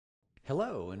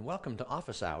Hello and welcome to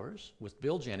Office Hours with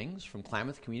Bill Jennings from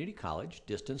Klamath Community College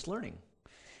Distance Learning.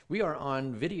 We are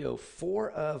on video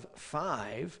 4 of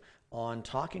 5 on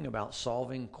talking about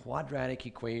solving quadratic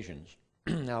equations.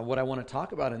 Now what I want to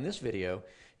talk about in this video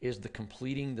is the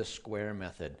completing the square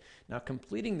method. Now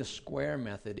completing the square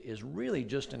method is really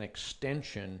just an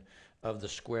extension of the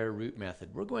square root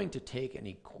method. We're going to take an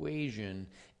equation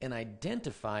and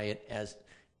identify it as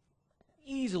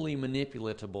easily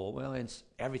manipulatable. Well,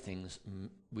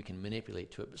 we can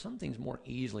manipulate to it, but some things more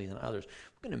easily than others.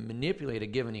 We're going to manipulate a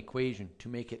given equation to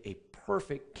make it a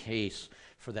perfect case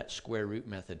for that square root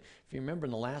method. If you remember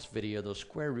in the last video, those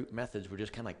square root methods were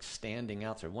just kind of like standing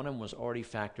out there. One of them was already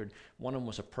factored, one of them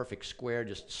was a perfect square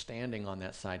just standing on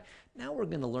that side. Now we're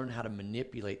going to learn how to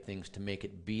manipulate things to make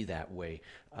it be that way,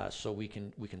 so we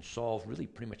can solve really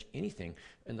pretty much anything.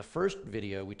 In the first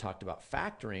video we talked about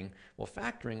factoring. Well,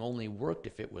 factoring only worked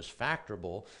if it was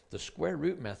factorable. The square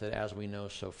root method, as we know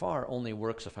so far, only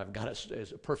works if I've got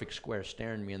a perfect square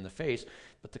staring me in the face.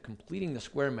 But the completing the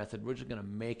square method, we're just going to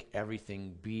make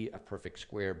everything be a perfect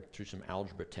square through some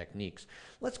algebra techniques.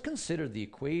 Let's consider the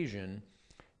equation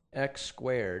x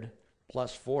squared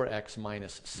plus 4x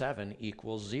minus 7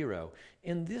 equals 0.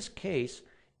 In this case,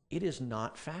 it is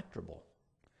not factorable.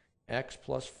 X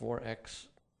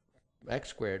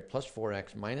squared plus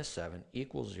 4x minus 7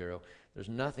 equals 0. There's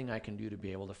nothing I can do to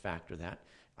be able to factor that.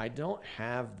 I don't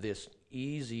have this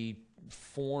easy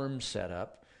form set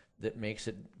up that makes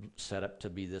it set up to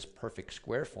be this perfect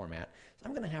square format. So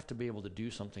I'm going to have to be able to do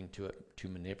something to it to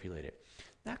manipulate it.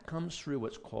 That comes through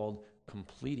what's called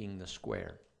completing the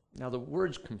square. Now the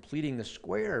words completing the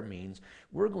square means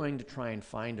we're going to try and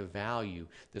find a value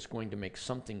that's going to make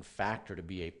something factor to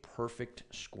be a perfect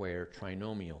square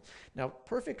trinomial. Now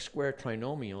perfect square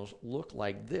trinomials look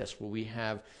like this, where we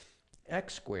have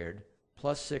x squared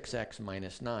plus 6x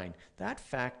minus 9. That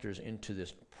factors into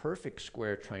this perfect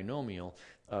square trinomial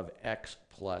of x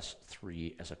plus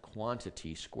 3 as a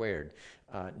quantity squared.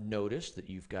 Notice that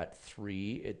you've got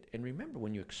 3, and remember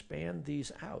when you expand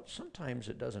these out, sometimes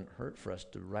it doesn't hurt for us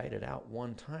to write it out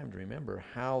one time to remember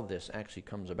how this actually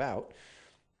comes about.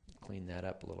 Clean that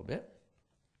up a little bit.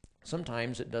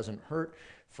 Sometimes it doesn't hurt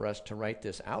for us to write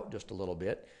this out just a little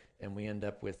bit, and we end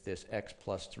up with this x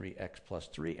plus 3,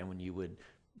 and when you would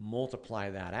multiply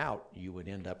that out, you would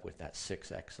end up with that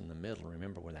 6x in the middle.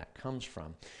 Remember where that comes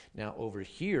from. Now over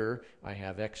here, I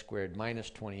have x squared minus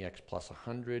 20x plus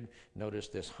 100. Notice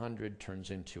this 100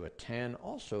 turns into a 10.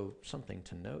 Also, something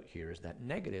to note here is that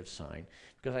negative sign,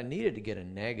 because I needed to get a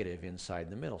negative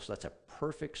inside the middle. So that's a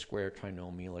perfect square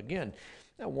trinomial again.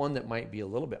 Now one that might be a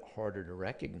little bit harder to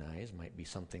recognize might be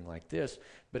something like this.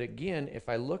 But again, if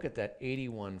I look at that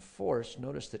 81/4,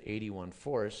 notice that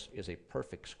 81/4 is a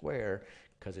perfect square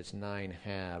because it's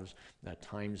 9/2 that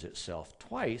times itself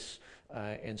twice,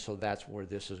 and so that's where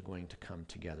this is going to come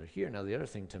together here. Now the other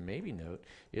thing to maybe note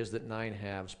is that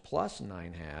 9/2 plus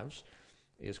 9/2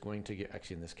 is going to get,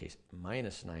 actually in this case,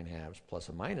 minus 9/2 plus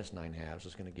a minus 9/2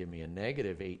 is going to give me a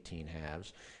negative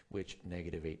 18/2, which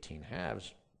negative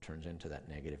 18/2 turns into that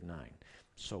negative 9.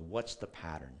 So what's the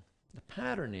pattern? The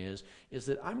pattern is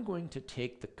that I'm going to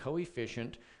take the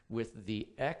coefficient with the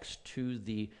x to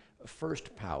the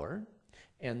first power,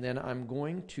 and then I'm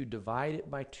going to divide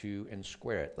it by 2 and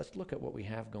square it. Let's look at what we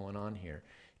have going on here.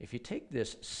 If you take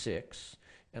this 6,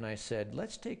 and I said,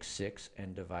 let's take 6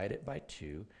 and divide it by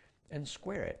 2 and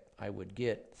square it, I would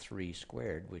get 3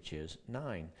 squared, which is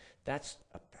 9. That's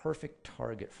a perfect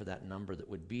target for that number that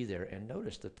would be there, and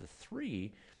notice that the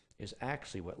 3 is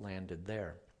actually what landed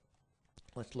there.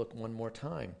 Let's look one more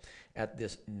time at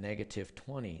this negative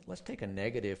 20. Let's take a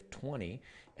negative 20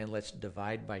 and let's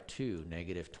divide by 2.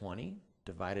 Negative 20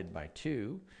 divided by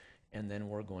 2, and then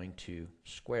we're going to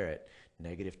square it.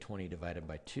 Negative 20 divided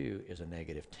by 2 is a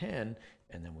negative 10,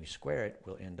 and then we square it,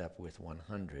 we'll end up with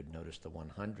 100. Notice the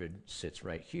 100 sits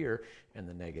right here, and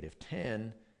the negative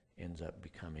 10 ends up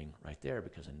becoming right there,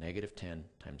 because a negative 10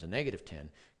 times a negative 10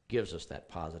 gives us that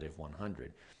positive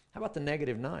 100. How about the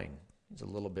negative 9? It's a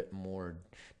little bit more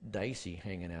dicey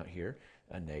hanging out here.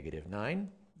 A negative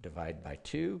 9, divide by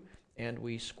 2, and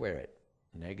we square it.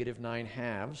 Negative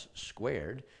 9/2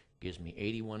 squared gives me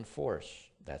 81/4.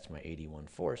 That's my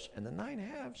 81/4, and the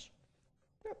 9/2,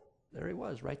 yep, there he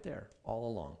was right there all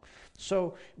along.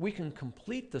 So we can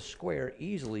complete the square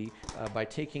easily by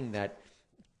taking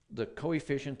the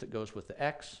coefficient that goes with the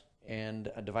x and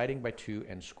dividing by 2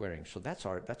 and squaring. So that's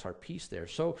our piece there.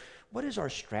 So what is our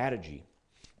strategy?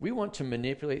 We want to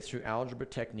manipulate through algebra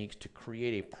techniques to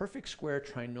create a perfect square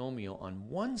trinomial on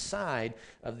one side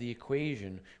of the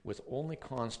equation with only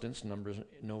constants, numbers,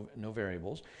 no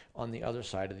variables, on the other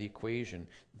side of the equation.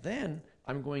 Then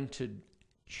I'm going to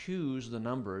choose the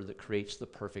number that creates the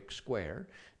perfect square,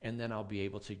 and then I'll be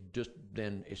able to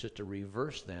it's just a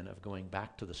reverse then of going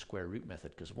back to the square root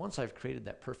method, because once I've created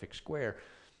that perfect square,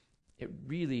 it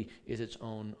really is its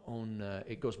own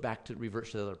it goes back to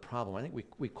reverse to the other problem. I think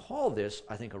we call this,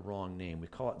 I think, a wrong name. We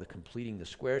call it the completing the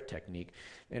square technique,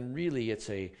 and really it's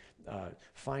a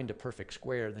find a perfect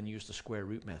square, then use the square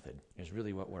root method is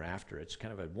really what we're after. It's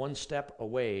kind of a one step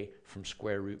away from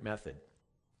square root method.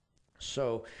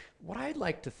 So what I'd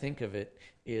like to think of it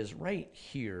is right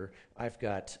here, I've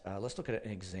got, let's look at an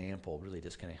example. Really,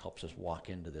 this kind of helps us walk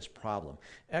into this problem.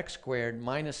 X squared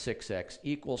minus 6x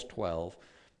equals 12.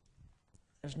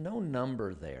 There's no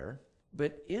number there,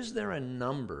 but is there a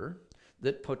number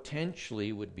that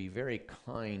potentially would be very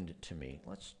kind to me?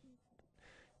 Let's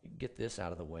get this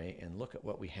out of the way and look at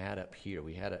what we had up here.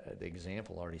 We had the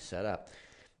example already set up.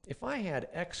 If I had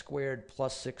x squared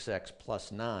plus 6x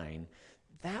plus 9,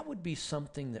 that would be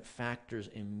something that factors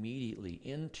immediately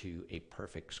into a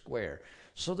perfect square.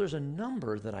 So there's a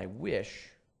number that I wish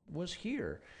was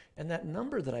here, and that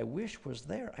number that I wish was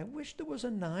there, I wish there was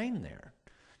a 9 there.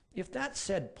 If that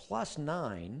said plus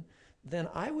 9, then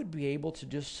I would be able to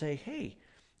just say, hey,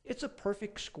 it's a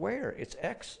perfect square. It's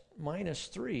x minus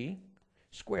 3.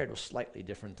 Squared was slightly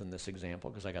different than this example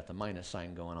because I got the minus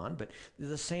sign going on, but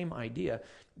the same idea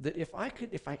that if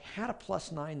I had a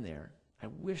plus 9 there, I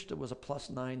wish there was a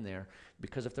plus 9 there,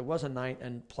 because if there was a 9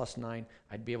 and plus 9,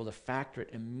 I'd be able to factor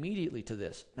it immediately to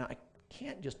this. Now, I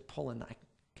can't just I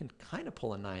can kind of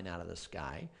pull a 9 out of the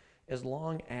sky as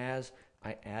long as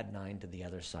I add 9 to the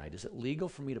other side. Is it legal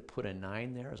for me to put a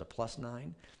 9 there as a plus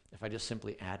 9 if I just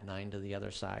simply add 9 to the other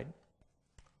side?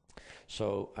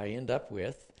 So I end up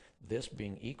with this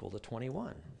being equal to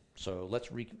 21. So let's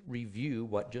review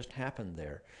what just happened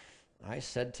there. I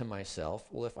said to myself,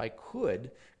 well, if I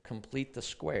could complete the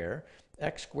square,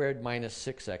 x squared minus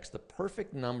 6x, the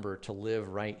perfect number to live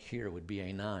right here would be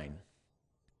a 9.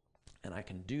 And I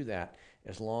can do that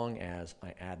as long as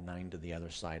I add 9 to the other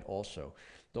side also.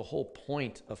 The whole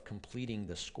point of completing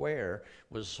the square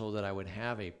was so that I would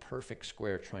have a perfect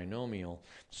square trinomial,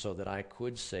 so that I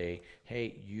could say,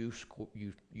 hey, you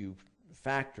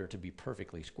factor to be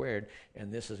perfectly squared,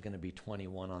 and this is going to be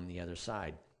 21 on the other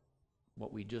side.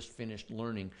 What we just finished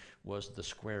learning was the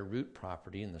square root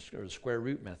property and the square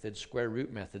root method. Square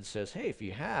root method says, hey, if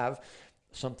you have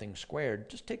something squared,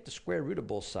 just take the square root of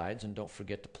both sides and don't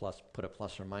forget to put a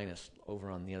plus or minus over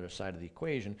on the other side of the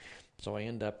equation. So I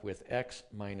end up with x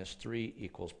minus 3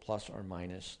 equals plus or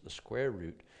minus the square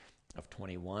root of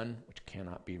 21, which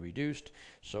cannot be reduced.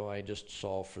 So I just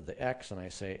solve for the x, and I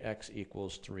say x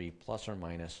equals 3 plus or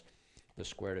minus the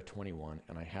square root of 21,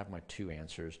 and I have my two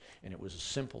answers, and it was as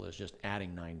simple as just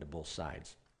adding 9 to both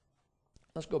sides.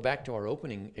 Let's go back to our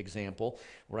opening example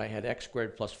where I had x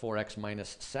squared plus 4x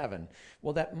minus 7.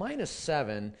 Well, that minus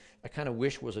 7 I kind of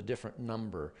wish was a different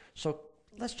number. So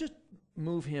let's just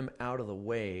move him out of the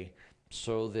way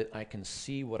so that I can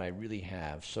see what I really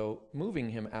have. So moving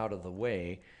him out of the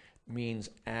way means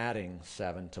adding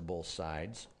 7 to both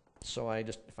sides. So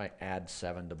if I add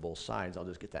 7 to both sides, I'll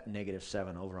just get that negative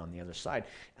 7 over on the other side.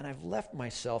 And I've left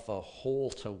myself a hole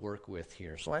to work with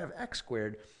here. So I have x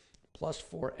squared plus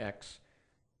 4x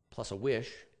plus a wish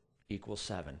equals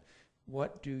 7.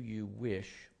 What do you wish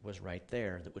was right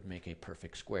there that would make a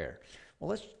perfect square? Well,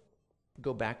 let's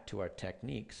go back to our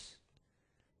techniques.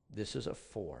 This is a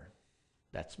 4.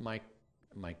 That's my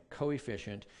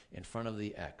coefficient in front of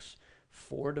the x.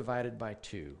 4 divided by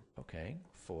 2, okay,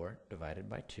 4 divided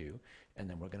by 2, and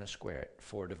then we're going to square it.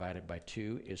 4 divided by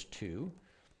 2 is 2,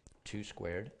 2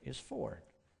 squared is 4.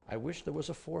 I wish there was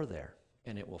a 4 there,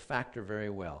 and it will factor very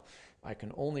well. I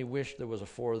can only wish there was a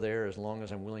 4 there as long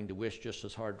as I'm willing to wish just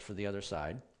as hard for the other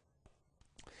side.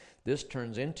 This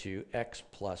turns into x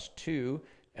plus 2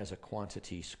 as a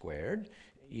quantity squared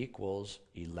equals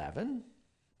 11,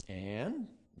 and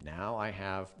now I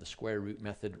have the square root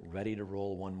method ready to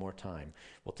roll one more time.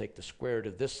 We'll take the square root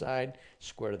of this side,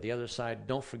 square root of the other side.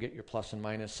 Don't forget your plus and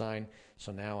minus sign.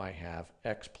 So now I have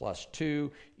x plus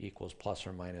 2 equals plus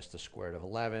or minus the square root of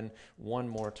 11. One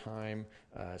more time,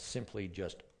 simply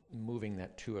just moving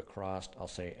that 2 across, I'll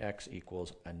say x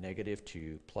equals a negative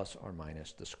 2 plus or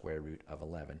minus the square root of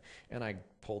 11. And I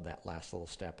pulled that last little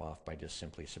step off by just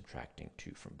simply subtracting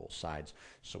 2 from both sides.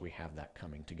 So we have that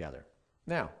coming together.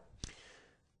 Now,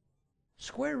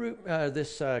 square root,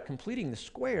 completing the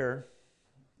square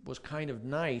was kind of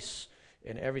nice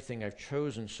And everything I've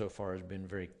chosen so far has been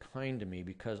very kind to me,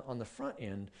 because on the front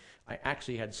end, I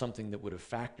actually had something that would have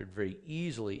factored very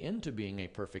easily into being a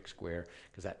perfect square,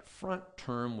 because that front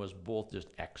term was both just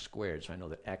x squared. So I know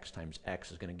that x times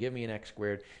x is going to give me an x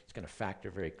squared. It's going to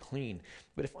factor very clean.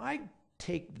 But if I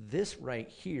take this right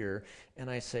here and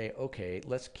I say, okay,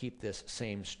 let's keep this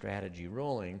same strategy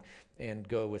rolling and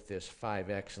go with this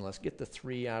 5x, and let's get the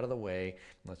 3 out of the way.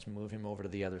 Let's move him over to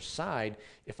the other side.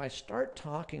 If I start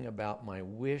talking about my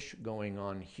wish going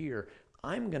on here,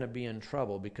 I'm going to be in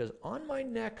trouble, because on my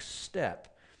next step,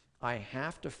 I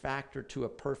have to factor to a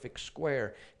perfect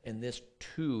square, and this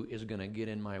 2 is going to get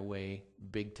in my way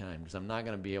big time, because I'm not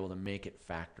going to be able to make it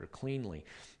factor cleanly.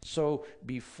 So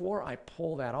before I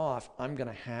pull that off, I'm going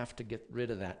to have to get rid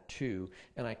of that 2,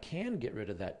 and I can get rid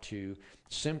of that 2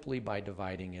 simply by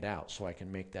dividing it out, so I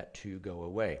can make that 2 go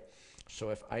away.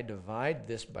 So if I divide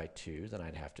this by 2, then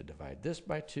I'd have to divide this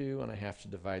by 2, and I have to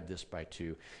divide this by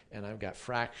 2, and I've got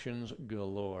fractions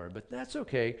galore, but that's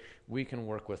okay. We can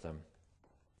work with them.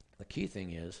 The key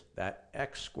thing is that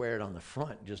x squared on the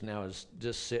front just now is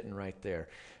just sitting right there.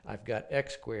 I've got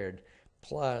x squared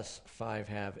plus 5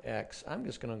 half x. I'm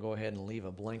just going to go ahead and leave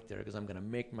a blank there, because I'm going to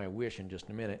make my wish in just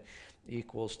a minute,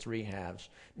 equals 3 halves.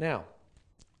 Now,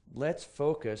 let's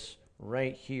focus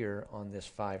right here on this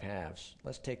 5 halves.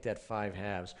 Let's take that 5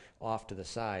 halves off to the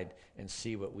side and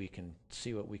see what we can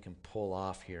pull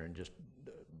off here in just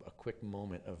a quick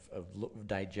moment of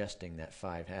digesting that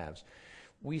 5 halves.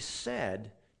 We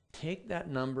said take that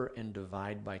number and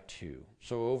divide by 2.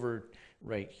 So over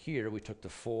right here, we took the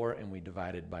 4 and we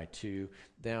divided by 2.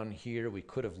 Down here, we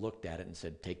could have looked at it and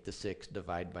said, take the 6,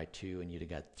 divide by 2, and you'd have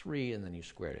got 3, and then you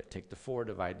squared it. Take the 4,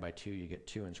 divide by 2, you get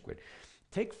 2 and squared.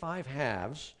 Take 5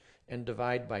 halves and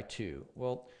divide by 2.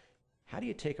 Well, how do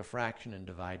you take a fraction and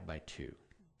divide by 2?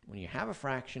 When you have a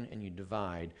fraction and you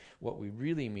divide, what we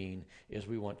really mean is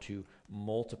we want to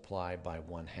multiply by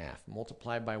 1/2.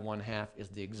 Multiply by 1/2 is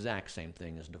the exact same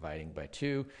thing as dividing by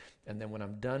 2. And then when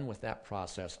I'm done with that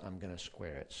process, I'm going to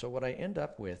square it. So what I end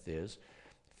up with is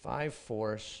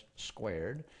 5/4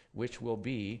 squared, which will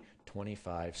be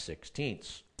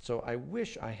 25/16. So I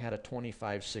wish I had a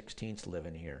 25/16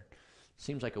 living here.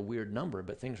 Seems like a weird number,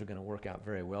 but things are going to work out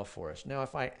very well for us. Now,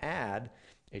 if I add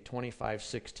a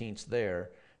 25/16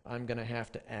 there, I'm going to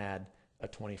have to add a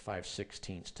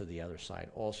 25/16 to the other side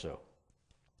also.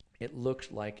 It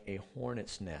looks like a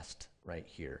hornet's nest right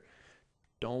here.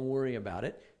 Don't worry about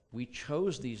it. We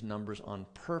chose these numbers on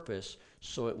purpose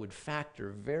so it would factor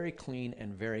very clean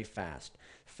and very fast.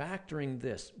 Factoring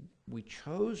this, we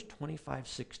chose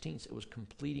 25/16. It was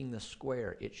completing the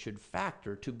square. It should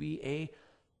factor to be a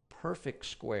perfect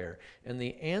square. And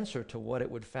the answer to what it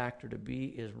would factor to be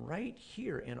is right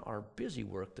here in our busy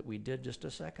work that we did just a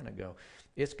second ago.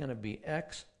 It's going to be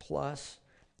x plus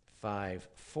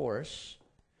 5/4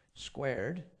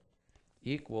 squared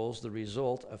equals the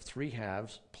result of 3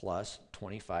 halves plus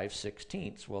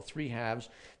 25/16. Well, 3 halves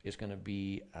is going to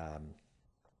be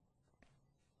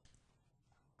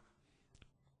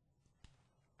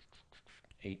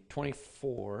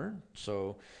 24,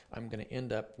 so I'm going to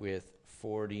end up with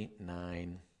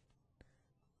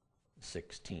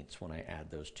 49/16 when I add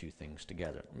those two things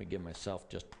together. Let me give myself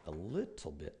just a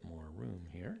little bit more room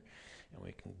here, and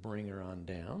we can bring her on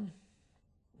down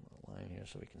the line here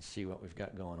so we can see what we've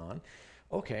got going on.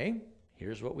 Okay,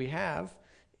 here's what we have.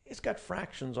 It's got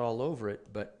fractions all over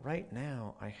it, but right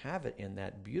now I have it in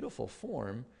that beautiful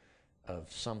form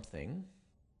of something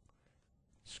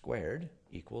squared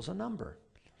equals a number.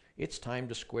 It's time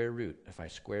to square root. If I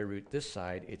square root this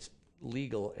side, it's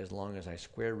legal as long as I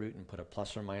square root and put a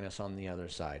plus or minus on the other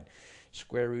side.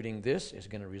 Square rooting this is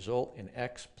going to result in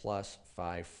x plus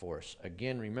 5/4.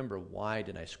 Again, remember, why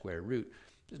did I square root?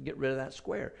 Just get rid of that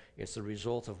square. It's the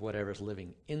result of whatever's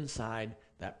living inside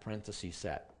that parenthesis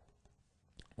set.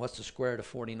 What's the square root of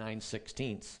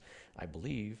 49/16? I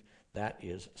believe that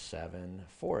is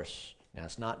 7/4. Now,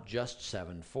 it's not just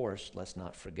 7/4. Let's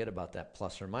not forget about that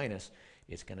plus or minus.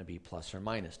 It's going to be plus or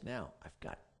minus. Now, I've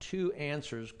got two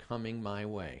answers coming my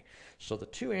way. So the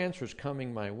two answers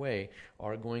coming my way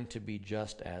are going to be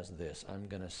just as this. I'm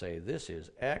going to say this is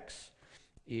x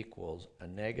equals a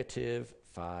negative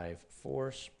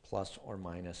 5/4 plus or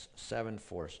minus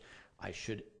 7/4. I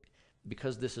should,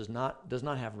 because this does not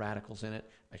have radicals in it,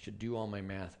 I should do all my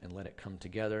math and let it come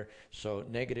together. So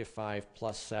negative 5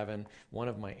 plus 7, one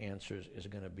of my answers is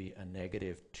going to be a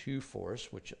negative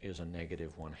 2/4, which is a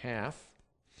negative 1/2.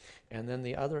 And then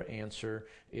the other answer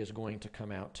is going to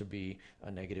come out to be a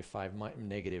negative 5,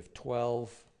 negative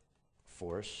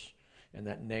 12/4. And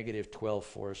that negative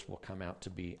 12/4 will come out to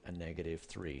be a negative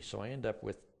 3. So I end up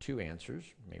with two answers.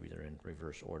 Maybe they're in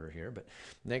reverse order here, but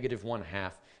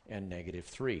 -1/2 and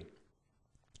 -3.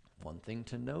 One thing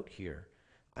to note here,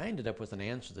 I ended up with an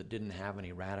answer that didn't have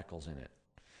any radicals in it.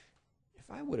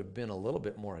 If I would have been a little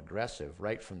bit more aggressive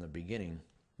right from the beginning,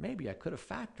 maybe I could have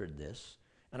factored this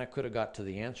and I could have got to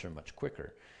the answer much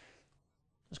quicker.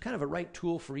 It's kind of a right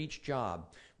tool for each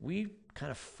job. We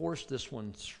kind of forced this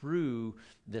one through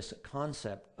this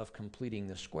concept of completing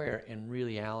the square. In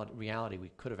reality, we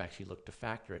could have actually looked to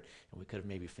factor it, and we could have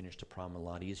maybe finished the problem a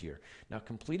lot easier. Now,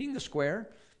 completing the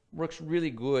square works really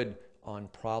good on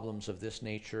problems of this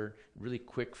nature, really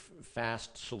quick,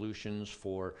 fast solutions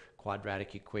for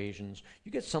quadratic equations.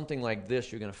 You get something like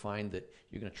this, you're going to find that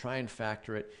you're going to try and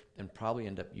factor it and probably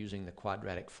end up using the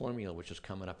quadratic formula, which is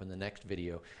coming up in the next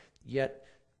video. Yet,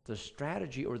 the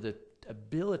strategy or the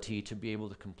ability to be able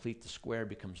to complete the square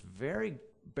becomes very,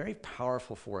 very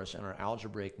powerful for us in our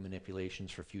algebraic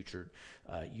manipulations for future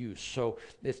use. So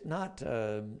it's not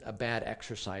a bad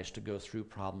exercise to go through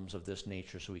problems of this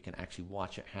nature so we can actually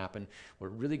watch it happen. We're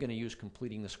really going to use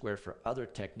completing the square for other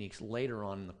techniques later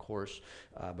on in the course,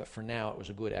 but for now it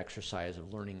was a good exercise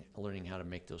of learning how to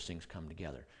make those things come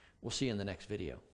together. We'll see you in the next video.